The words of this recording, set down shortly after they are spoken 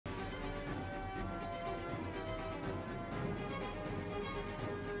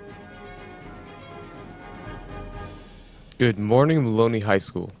Good morning, Maloney High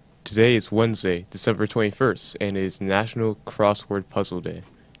School. Today is Wednesday, December 21st, and it is National Crossword Puzzle Day.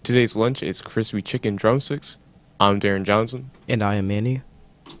 Today's lunch is crispy chicken drumsticks. I'm Darren Johnson. And I am Manny.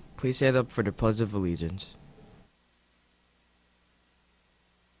 Please stand up for the Pledge of Allegiance.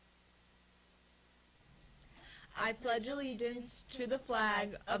 I pledge allegiance to the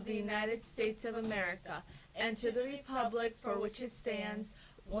flag of the United States of America and to the republic for which it stands,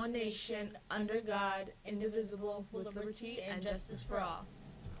 one nation, under God, indivisible, with liberty and justice for all.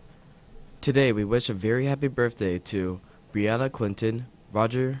 Today we wish a very happy birthday to Brianna Clinton,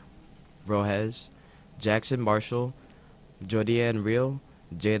 Roger Rojas, Jackson Marshall, Jodianne Real,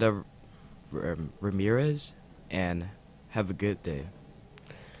 Jada Ramirez, and have a good day.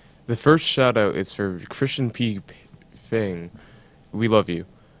 The first shout out is for Christian P. Fang. We love you.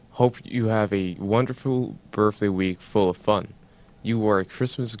 Hope you have a wonderful birthday week full of fun. You are a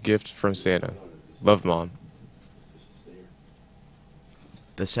Christmas gift from Santa. Love, Mom.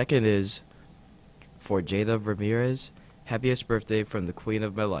 The second is for Jada Ramirez. Happiest birthday from the queen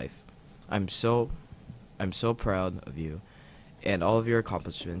of my life. I'm so proud of you and all of your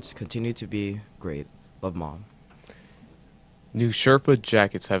accomplishments. Continue to be great. Love, Mom. New Sherpa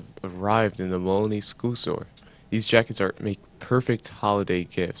jackets have arrived in the Maloney School Store. These jackets make perfect holiday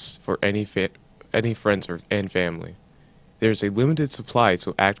gifts for any friends and family. There's a limited supply,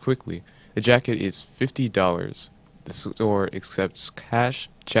 so act quickly. The jacket is $50. The store accepts cash,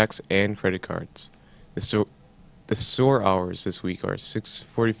 checks, and credit cards. The store hours this week are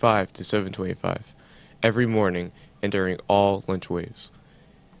 6:45 to 7:25 every morning and during all lunchways.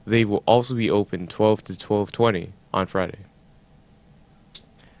 They will also be open 12 to 12:20 on Friday.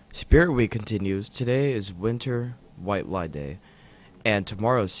 Spirit Week continues. Today is Winter White Lie Day, and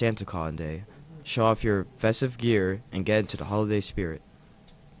tomorrow is Santa Claus Day. Show off your festive gear and get into the holiday spirit.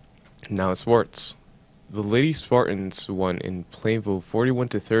 Now sports. The Lady Spartans won in Plainville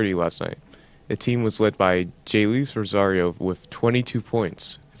 41-30 last night. The team was led by Jaylise Rosario with 22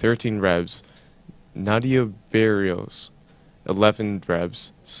 points, 13 rebs, Nadia Barrios, 11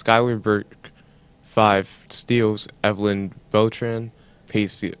 rebs, Skylar Burke, 5 steals, Evelyn Beltran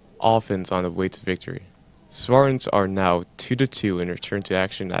paced the offense on the way to victory. Spartans are now 2-2 and return to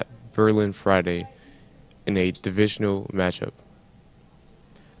action at Berlin Friday in a divisional matchup.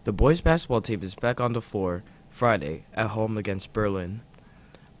 The boys basketball team is back on the floor Friday at home against Berlin.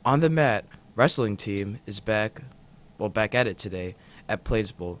 On the mat, wrestling team is back at it today at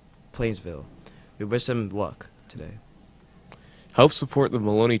Plainsville. We wish them luck today. Help support the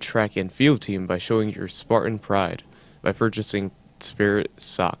Maloney track and field team by showing your Spartan pride by purchasing Spirit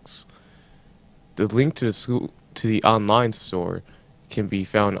socks. The link to the online store can be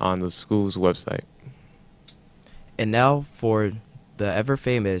found on the school's website. And now for the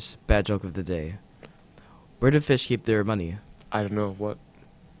ever-famous bad joke of the day. Where do fish keep their money? I don't know what.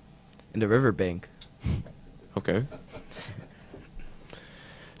 In the riverbank. Okay.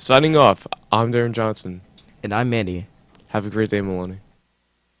 Signing off, I'm Darren Johnson. And I'm Manny. Have a great day, Maloney.